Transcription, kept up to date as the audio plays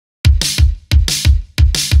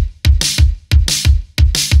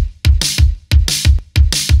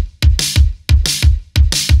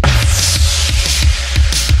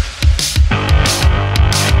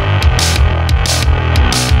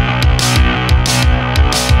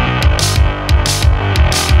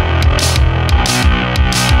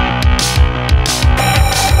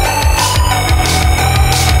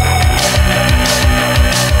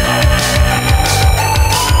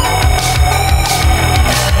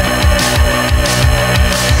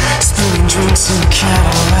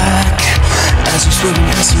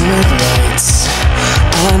swimming to red lights.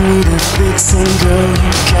 I need a fix, and girl,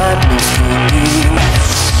 you got me feeling.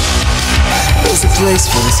 There's a place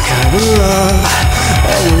for this kind of love,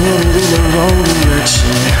 and you're headed in the wrong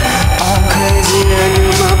direction. I'm crazy and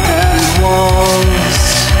you're my padded walls.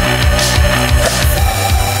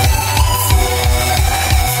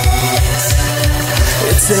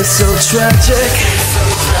 It tastes so tragic.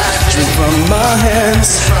 Drink from my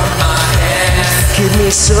hands. Keep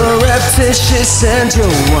me so repetitious, and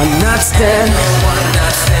your one-night stand.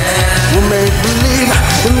 We'll make believe,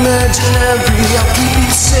 imaginary. I'll keep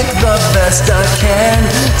you sick the best I can.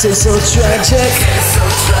 Tastes so tragic.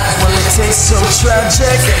 Well, it tastes so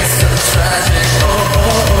tragic. Oh,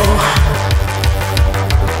 oh, oh.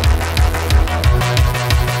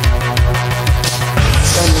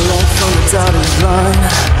 Spend the life on the dotted line.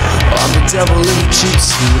 I'm the devil in the cheap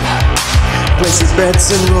suit. Place his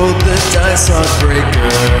bets and roll the dice,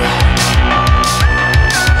 heartbreaker.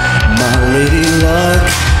 My lady luck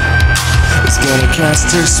is gonna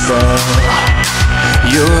cast her spell.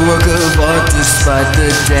 You're a work of art despite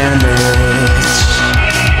the damage.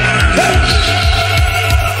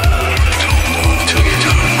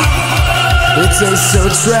 It tastes so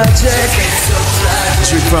tragic.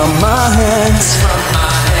 Drink from my hands.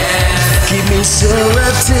 Keep me so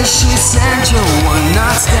repetitious, and your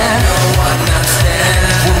one-night stand.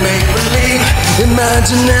 We'll make believe,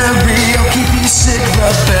 imaginary. I'll keep you sick the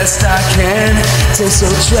best I can. Tastes so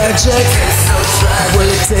tragic. Well,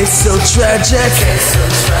 it tastes so tragic.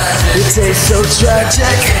 It tastes so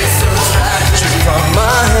tragic. Drink from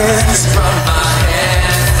my hands.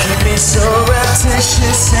 Keep me so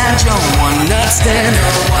repetitious, and your one-night stand.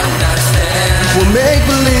 We'll make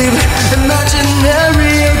believe,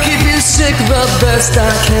 imaginary. I'll keep you sick the best I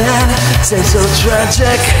can. Tastes so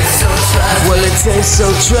tragic. Well, it tastes so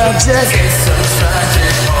tragic.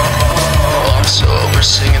 Oh, I'm so over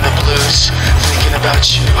singing the blues, thinking about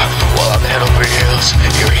you while I'm head over heels,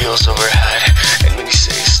 your heels over head. And when you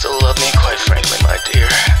say you still love me, quite frankly,